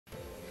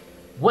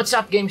What's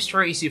up,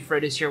 Gamester? Easy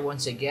Freddy's here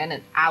once again,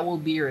 and I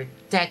will be your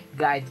tech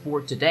guide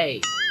for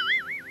today.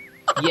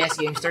 Yes,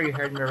 Gamester, you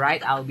heard me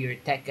right. I'll be your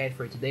tech guide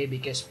for today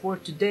because for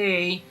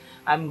today,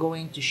 I'm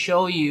going to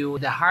show you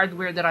the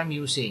hardware that I'm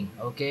using,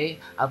 okay?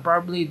 I'll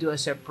probably do a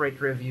separate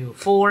review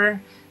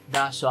for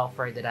the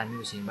software that I'm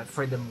using. But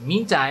for the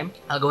meantime,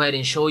 I'll go ahead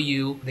and show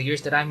you the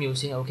gears that I'm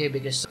using, okay?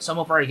 Because some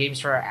of our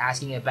gamers are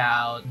asking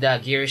about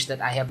the gears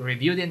that I have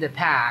reviewed in the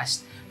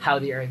past, how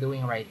they are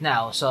doing right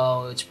now.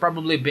 So it's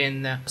probably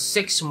been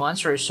 6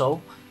 months or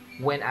so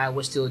when I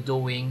was still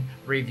doing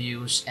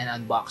reviews and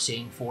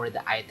unboxing for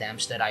the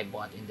items that I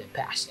bought in the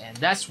past. And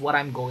that's what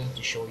I'm going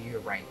to show you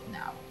right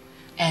now.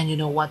 And you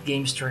know what,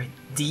 Gamester?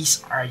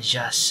 These are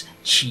just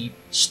cheap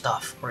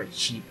stuff or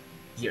cheap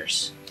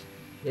gears.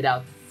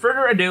 Without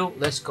further ado,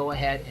 let's go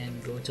ahead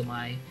and go to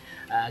my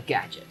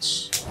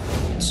gadgets.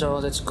 So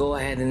let's go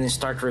ahead and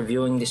start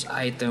reviewing this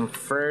item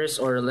first,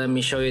 or let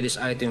me show you this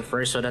item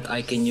first so that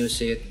I can use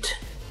it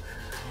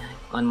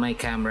on my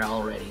camera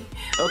already.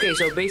 Okay,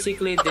 so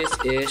basically this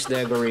is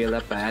the Gorilla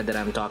Pad that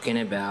I'm talking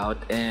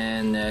about,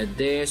 and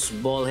this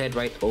ball head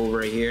right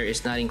over here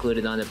is not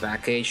included on the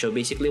package. So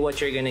basically what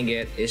you're gonna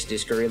get is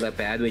this Gorilla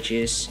Pad, which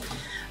is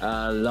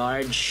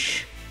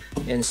large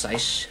in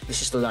size.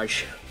 This is the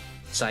large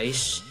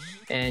size,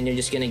 and you're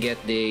just gonna get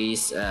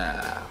these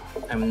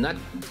I'm not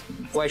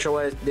quite sure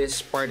what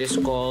this part is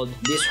called.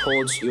 This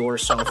holds your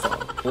cell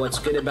phone. What's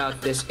good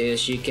about this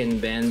is you can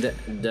bend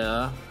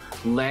the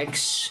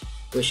legs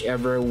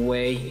whichever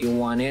way you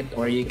want it,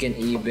 or you can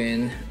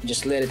even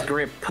just let it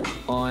grip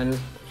on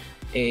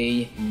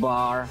a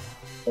bar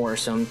or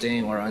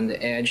something, or on the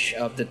edge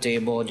of the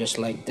table, just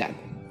like that.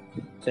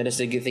 So that's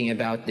the good thing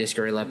about this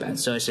Gorilla Pad.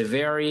 So it's a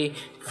very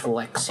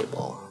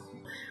flexible.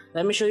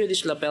 Let me show you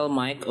this lapel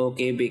mic,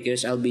 okay,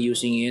 because I'll be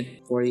using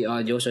it for the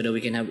audio so that we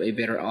can have a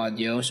better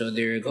audio. So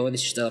there you go,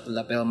 this is the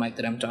lapel mic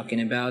that I'm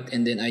talking about,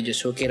 and then I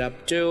just hook it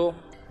up to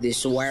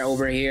this wire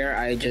over here.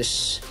 I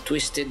just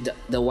twisted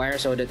the wire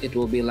so that it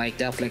will be like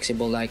that,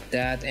 flexible like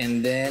that,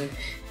 and then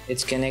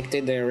it's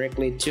connected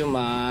directly to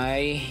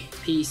my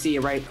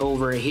PC right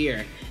over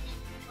here.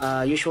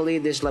 Usually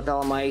these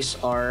lapel mics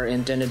are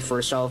intended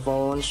for cell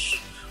phones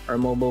or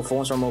mobile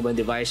phones or mobile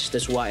devices.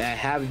 That's why I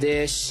have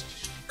this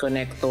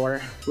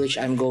connector, which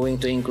I'm going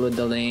to include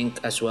the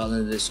link as well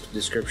in the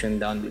description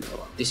down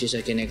below. This is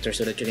a connector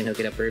so that you can hook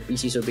it up for your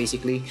PC. So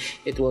basically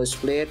it will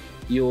split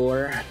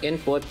your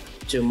input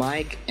to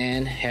mic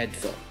and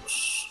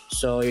headphones.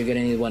 So you're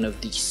gonna need one of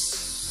these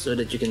so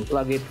that you can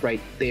plug it right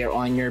there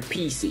on your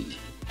PC.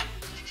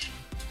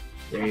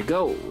 There you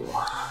go.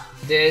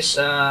 This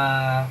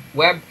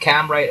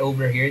webcam right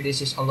over here,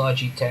 this is a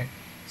Logitech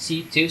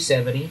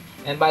C270.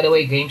 And by the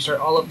way, Gamester,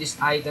 all of these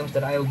items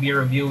that I will be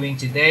reviewing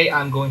today,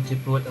 I'm going to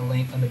put a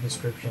link in the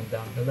description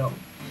down below.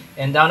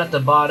 And down at the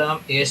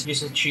bottom is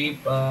just a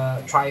cheap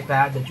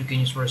tripod that you can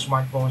use for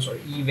smartphones or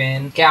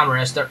even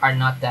cameras that are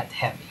not that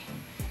heavy.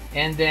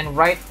 And then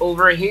right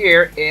over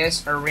here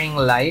is a ring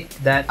light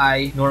that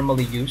I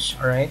normally use.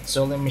 Alright,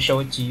 so let me show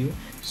it to you.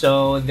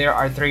 So there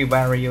are 3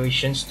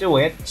 variations to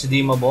it. It's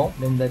dimmable,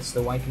 then that's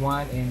the white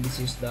one, and this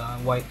is the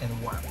white and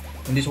warm.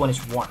 And this one is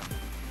warm.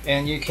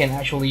 And you can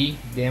actually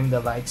dim the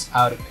lights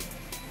out of it.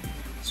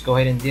 Let's go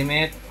ahead and dim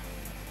it.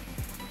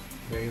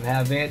 There you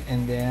have it,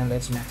 and then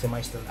let's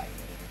maximize the light.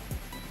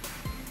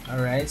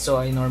 Alright, so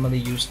I normally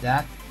use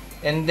that.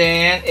 And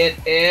then it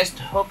is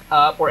hooked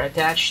up or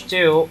attached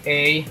to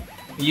a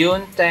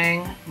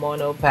Yunteng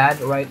Monopod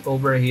right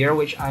over here,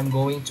 which I'm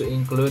going to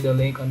include the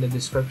link on the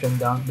description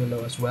down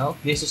below as well.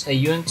 This is a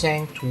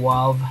Yunteng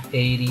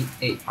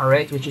 1288,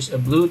 alright, which is a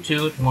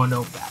Bluetooth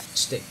monopod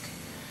stick.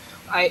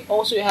 I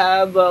also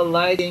have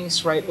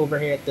lightings right over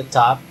here at the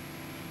top.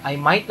 I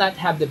might not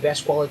have the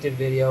best quality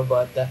video,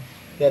 but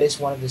that is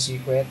one of the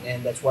secret,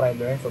 and that's what I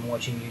learned from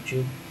watching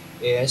YouTube,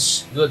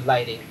 is good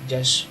lighting,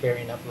 just fair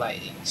enough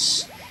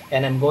lightings.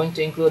 And I'm going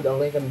to include a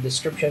link in the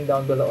description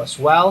down below as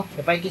well,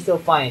 if I can still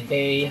find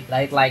a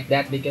light like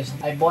that, because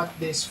I bought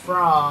this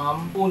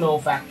from Uno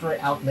factory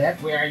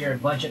outlet, where your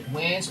budget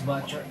wins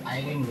but your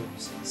item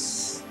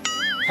loses.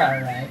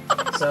 Alright,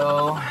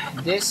 so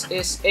this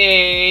is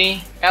a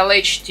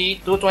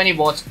LHT 220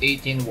 volts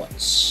 18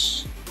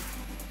 watts.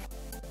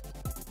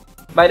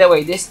 By the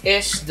way, this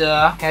is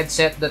the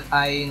headset that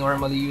I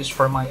normally use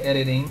for my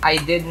editing. I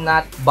did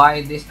not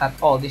buy this at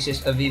all. This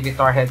is a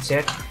Vivitar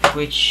headset,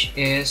 which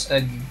is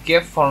a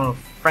gift from a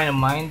friend of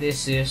mine.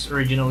 This is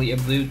originally a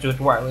Bluetooth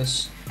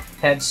wireless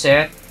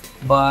headset,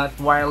 but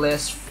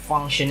wireless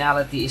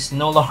functionality is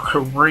no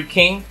longer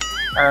working.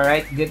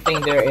 Alright, good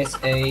thing there is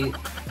a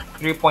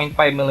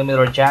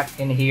 3.5mm jack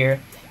in here,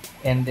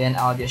 and then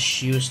I'll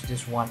just use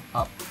this one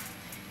up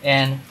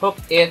and hook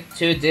it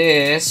to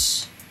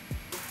this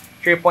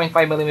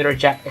 3.5mm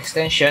jack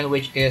extension,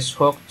 which is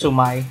hooked to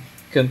my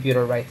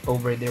computer right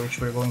over there,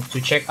 which we're going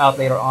to check out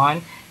later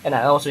on. And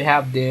I also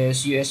have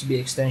this USB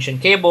extension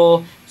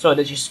cable, so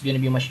that's just going to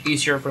be much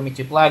easier for me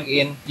to plug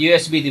in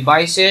USB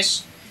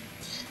devices.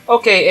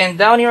 Okay, and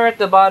down here at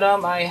the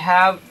bottom I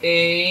have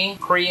a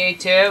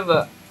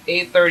Creative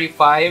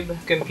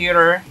A35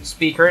 computer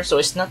speaker, so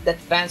it's not that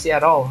fancy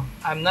at all.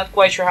 I'm not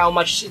quite sure how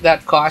much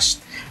that costs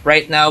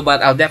right now,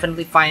 but I'll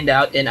definitely find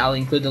out and I'll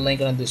include the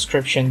link in the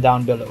description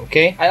down below,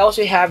 okay? I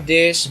also have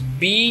this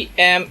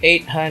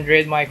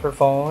BM800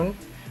 microphone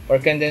or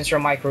condenser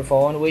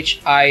microphone, which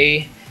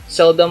I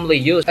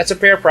seldomly use. That's a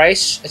fair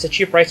price. It's a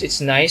cheap price. It's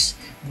nice,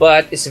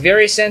 but it's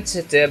very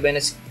sensitive and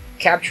it's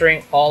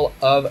capturing all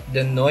of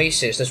the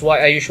noises. That's why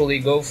I usually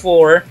go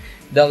for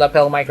the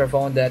lapel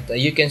microphone that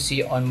you can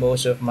see on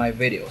most of my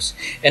videos.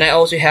 And I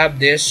also have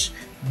this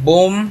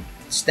boom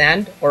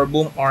stand or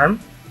boom arm,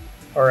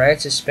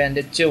 alright,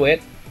 suspended to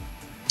it,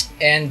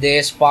 and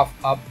this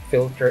pop-up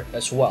filter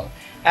as well.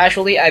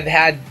 Actually, I've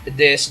had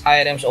these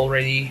items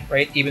already,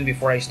 right, even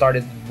before I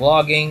started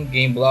vlogging,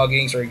 game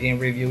bloggings or game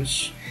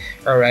reviews.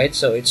 Alright,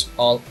 so it's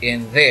all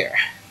in there.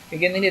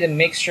 You're gonna need a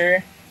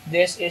mixer.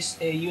 This is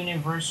a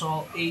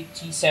universal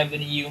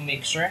AT70U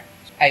mixer.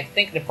 I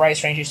think the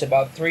price range is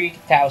about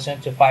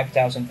 3,000 to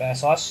 5,000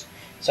 pesos.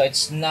 So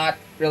it's not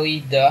really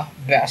the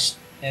best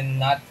and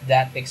not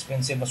that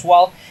expensive as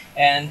well.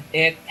 And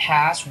it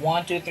has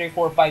 1, 2, 3,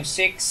 4, 5,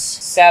 6,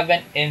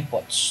 7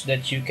 inputs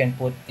that you can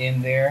put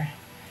in there.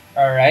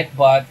 Alright,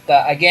 but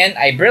again,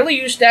 I barely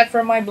use that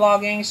for my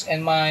bloggings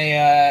and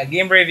my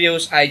game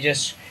reviews. I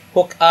just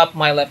hook up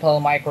my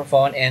lapel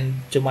microphone and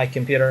to my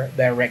computer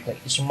directly.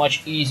 It's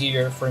much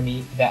easier for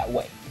me that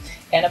way.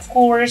 And of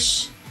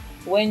course,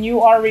 when you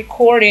are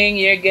recording,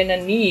 you're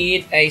gonna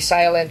need a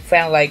silent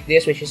fan like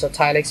this, which is a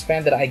Tylex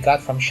fan that I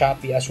got from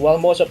Shopee as well.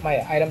 Most of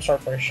my items are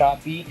for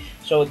Shopee.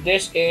 So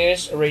this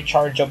is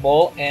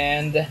rechargeable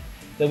and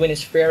the wind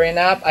is fair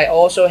enough. I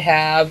also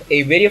have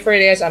a video for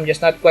this. I'm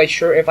just not quite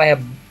sure if I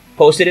have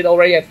posted it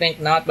already. I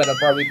think not, but I'll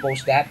probably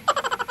post that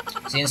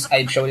since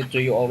I showed it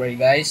to you already,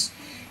 guys.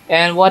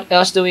 And what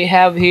else do we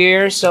have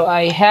here? So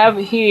I have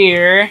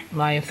here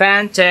my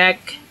Fantech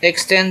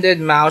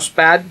extended mouse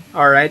pad.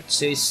 Alright,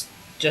 so it's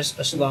just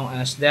as long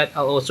as that.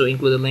 I'll also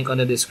include a link on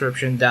the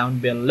description down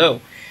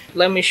below.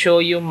 Let me show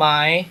you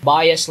my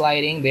bias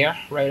lighting there,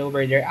 right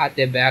over there at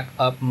the back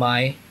of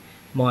my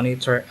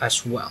monitor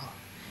as well.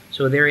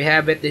 So there you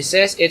have it. This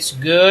says it's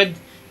good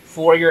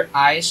for your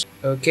eyes.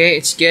 Okay,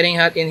 it's getting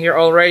hot in here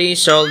already.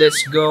 So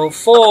let's go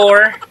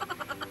for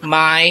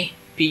my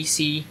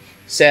PC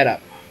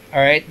setup.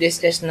 Alright,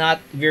 this is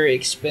not very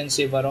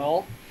expensive at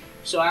all.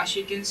 So as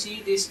you can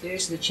see, this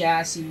is the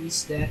chassis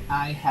that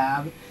I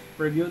have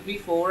reviewed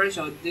before.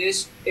 So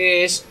this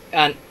is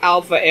an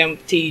Alpha M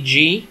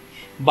TG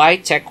by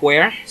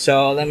Tecware.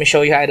 So let me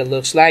show you how it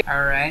looks like.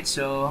 Alright,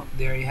 so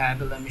there you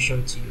have it. Let me show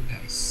it to you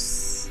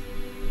guys.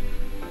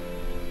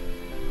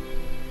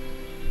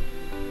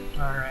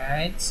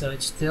 Alright, so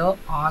it's still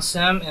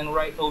awesome. And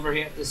right over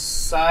here at the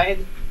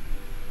side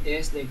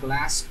is the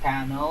glass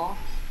panel.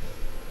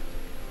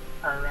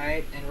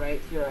 Alright, and right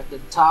here at the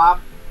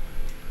top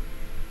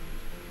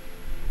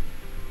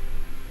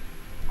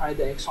are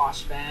the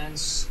exhaust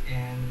fans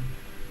and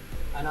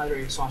another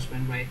exhaust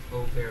fan right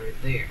over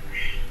there.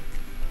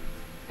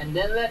 And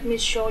then let me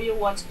show you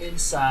what's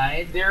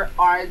inside. There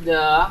are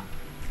the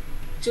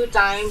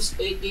 2x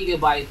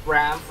 8GB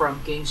RAM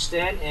from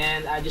Kingston,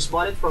 and I just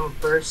bought it from a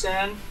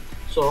person.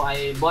 So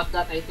I bought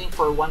that I think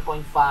for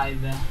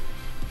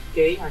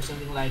 1.5K or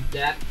something like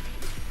that.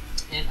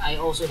 And I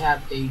also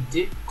have a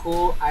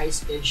DeepCool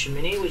Ice Edge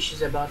Mini, which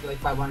is about like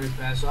 500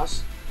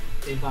 pesos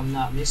if I'm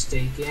not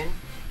mistaken.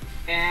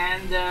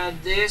 And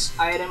this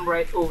item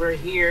right over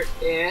here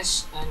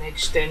is an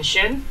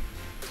extension,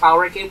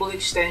 power cable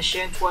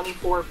extension,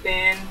 24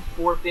 pin,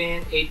 4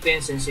 pin, 8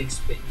 pins, and 6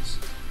 pins.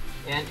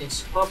 And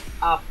it's hooked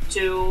up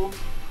to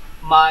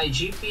my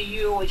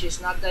GPU, which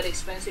is not that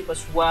expensive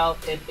as well.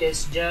 It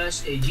is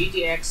just a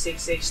GTX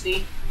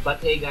 660,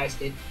 but hey guys,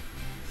 it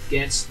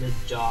gets the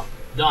job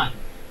done.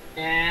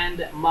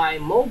 And my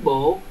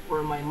MOBO,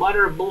 or my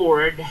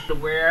motherboard,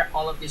 where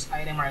all of these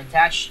items are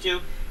attached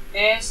to,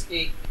 is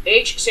a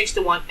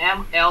H61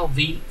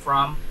 MLV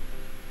from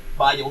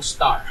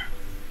BioStar.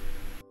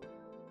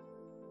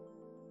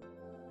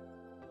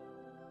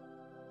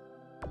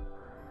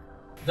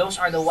 Those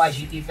are the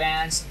YGT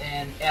fans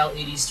and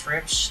LED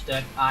strips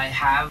that I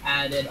have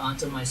added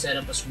onto my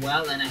setup as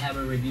well, and I have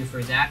a review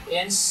for that.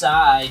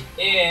 Inside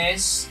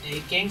is a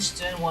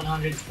Kingston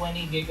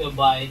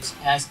 120GB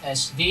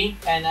SSD,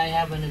 and I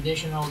have an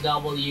additional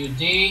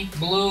WD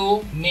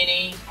Blue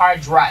mini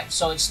hard drive.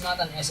 So it's not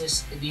an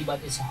SSD, but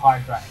it's a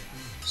hard drive.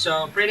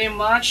 So pretty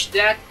much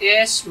that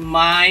is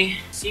my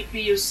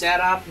CPU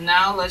setup.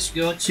 Now let's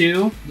go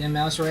to the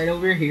mouse right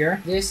over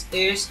here. This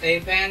is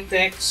a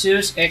Fantech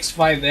SUS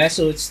X5S,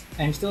 so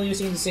I'm still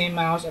using the same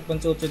mouse up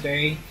until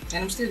today,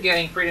 and I'm still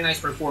getting pretty nice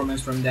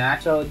performance from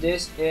that. So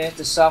this is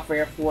the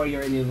software for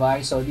your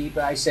device. So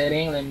DPI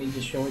setting, let me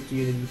just show it to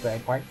you, the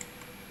DPI part.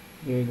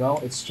 Here you go.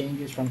 It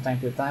changes from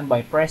time to time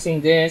by pressing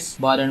this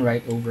button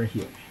right over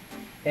here.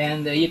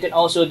 And you can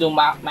also do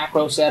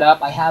macro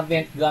setup. I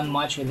haven't done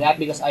much with that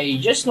because I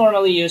just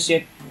normally use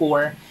it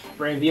for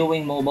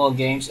reviewing mobile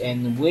games,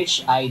 in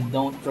which I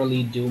don't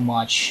really do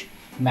much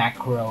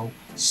macro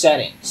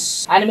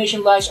settings.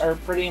 Animation lights are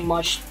pretty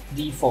much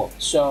default,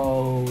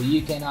 so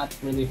you cannot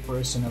really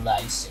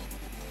personalize it.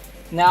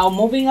 Now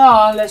moving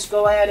on, let's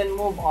go ahead and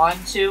move on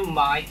to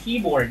my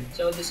keyboard.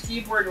 So this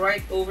keyboard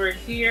right over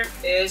here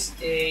is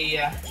a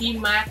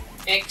Keymac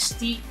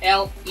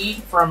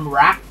XTLE from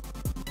Rack.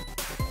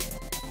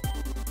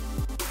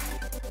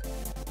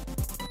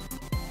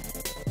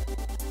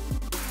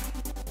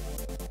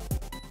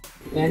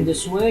 And the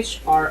switch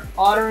are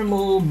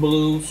Ottermo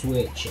blue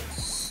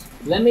switches.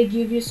 Let me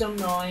give you some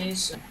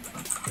noise.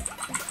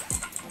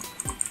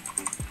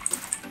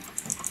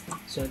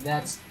 So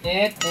that's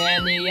it,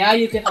 and yeah,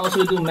 you can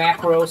also do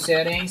macro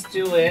settings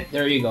to it.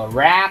 There you go,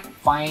 rack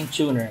fine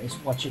tuner is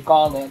what you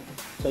call it.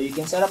 So you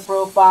can set a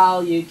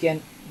profile,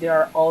 there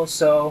are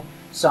also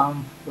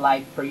some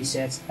light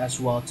presets as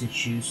well to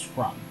choose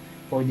from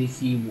for the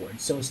keyboard.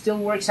 So it still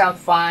works out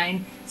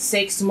fine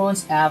 6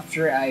 months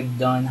after I've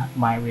done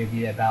my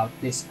review about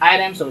this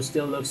item, so it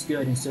still looks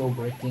good and still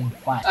working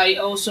fine. I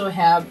also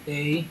have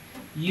a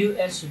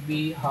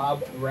USB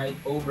hub right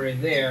over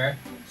there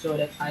so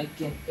that I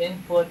can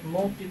input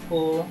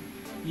multiple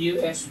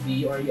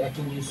USB, or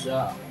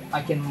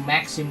I can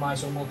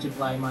maximize or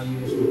multiply my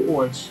USB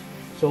ports.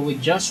 So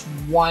with just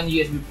one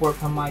USB port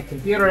from my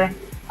computer,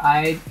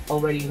 I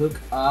already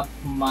hooked up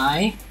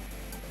my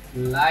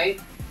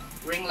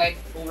Ringlight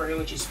over here,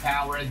 which is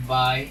powered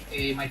by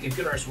my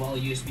computer as well, a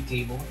USB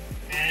cable,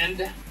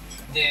 and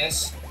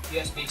this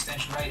USB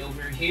extension right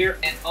over here,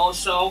 and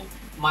also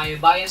my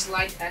bias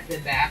light at the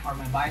back, or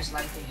my bias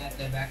lighting at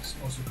the back, is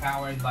also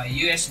powered by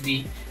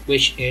USB,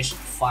 which is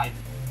 5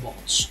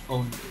 volts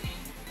only.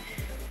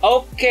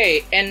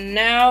 Okay, and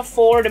now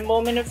for the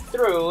moment of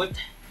truth.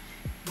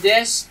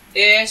 This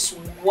is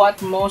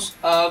what most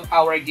of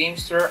our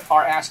gamesters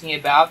are asking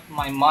about,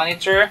 my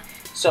monitor.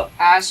 So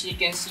as you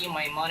can see,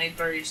 my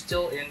monitor is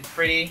still in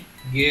pretty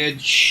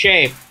good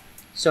shape.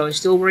 So it's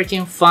still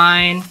working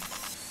fine.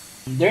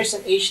 There's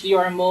an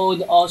HDR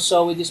mode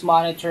also with this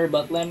monitor,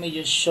 but let me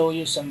just show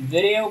you some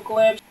video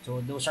clips.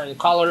 So those are the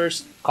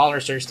colors.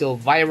 Colors are still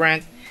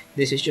vibrant.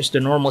 This is just the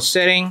normal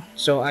setting.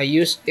 So I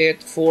use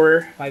it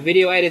for my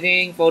video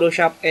editing,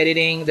 Photoshop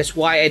editing. That's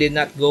why I did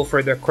not go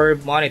for the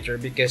curved monitor,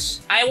 because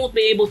I won't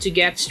be able to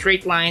get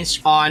straight lines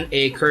on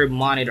a curved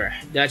monitor.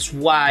 That's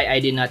why I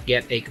did not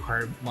get a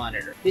curved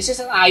monitor. This is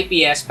an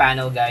IPS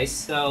panel, guys.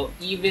 So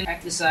even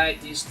at the side,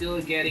 you're still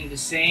getting the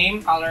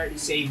same color, the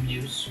same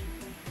views.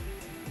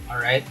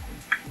 Alright.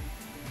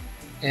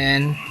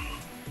 And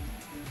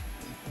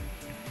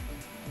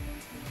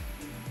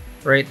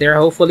right there,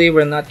 hopefully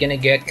we're not gonna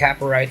get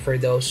copyright for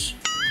those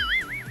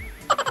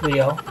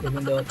video,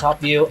 even though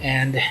top view,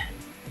 and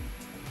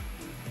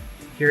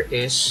here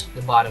is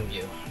the bottom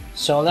view.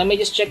 So let me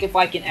just check if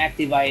I can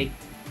activate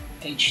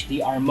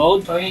HDR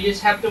mode. So you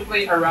just have to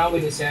play around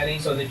with the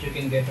settings so that you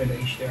can get to the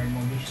HDR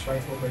mode, which is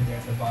right over there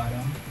at the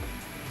bottom.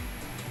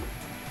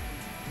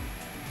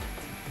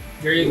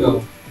 There you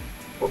go.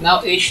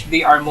 Now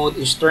HDR mode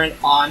is turned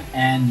on,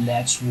 and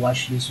let's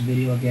watch this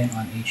video again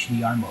on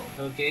HDR mode.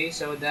 Okay,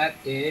 so that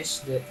is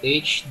the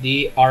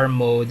HDR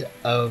mode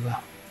of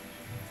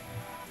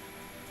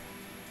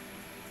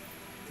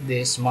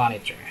this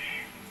monitor.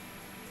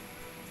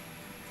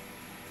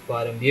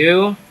 Bottom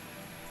view,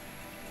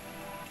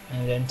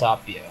 and then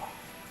top view.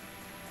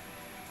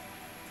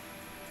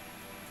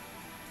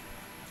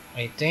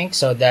 I think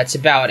so, that's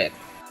about it.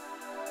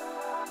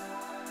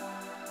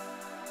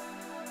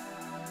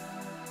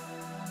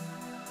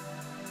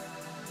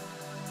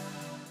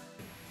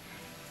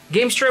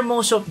 Gamester,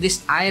 most of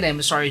these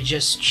items are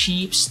just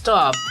cheap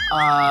stuff.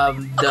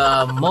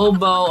 The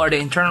MOBO or the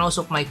internals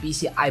of my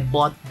PC, I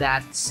bought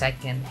that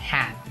second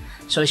hand.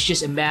 So it's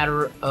just a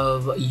matter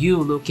of you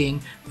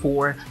looking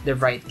for the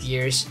right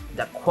gears,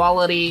 the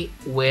quality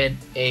with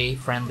a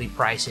friendly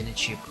price and a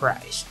cheap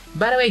price.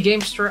 By the way,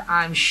 Gamester,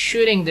 I'm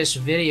shooting this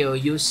video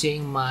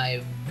using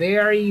my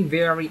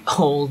very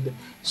old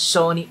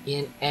Sony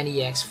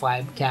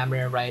NEX5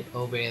 camera right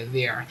over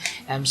there,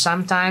 and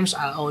sometimes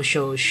I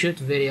also shoot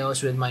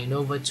videos with my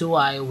Nova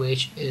 2i,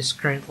 which is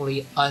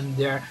currently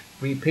under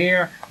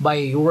repair by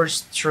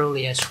yours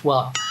truly as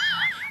well.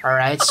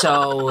 Alright,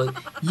 so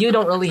you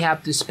don't really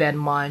have to spend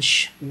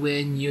much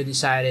when you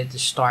decided to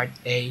start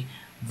a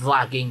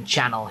vlogging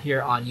channel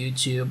here on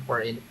YouTube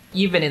or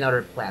even in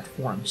other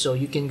platforms. So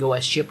you can go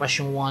as cheap as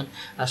you want,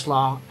 as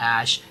long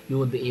as you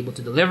will be able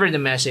to deliver the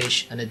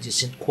message in a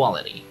decent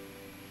quality.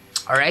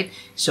 Alright,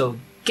 so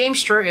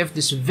Gamester, if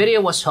this video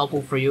was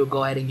helpful for you,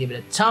 go ahead and give it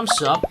a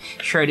thumbs up.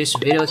 Share this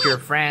video with your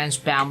friends,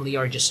 family,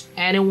 or just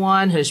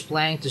anyone who's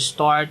planning to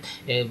start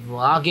a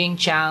vlogging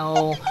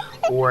channel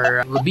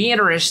or will be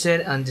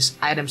interested in these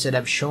items that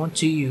I've shown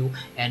to you.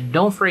 And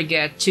don't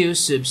forget to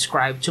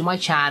subscribe to my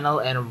channel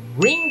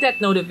and ring that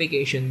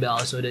notification bell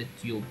so that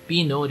you'll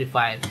be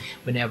notified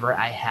whenever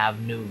I have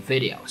new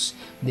videos.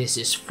 This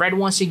is Fred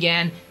once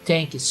again.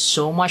 Thank you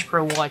so much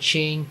for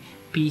watching.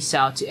 Peace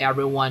out to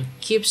everyone.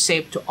 Keep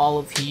safe to all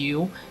of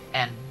you.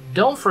 And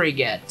don't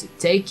forget to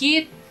take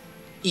it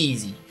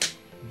easy.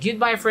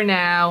 Goodbye for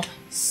now.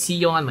 See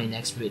you on my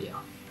next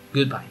video.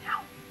 Goodbye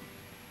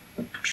now.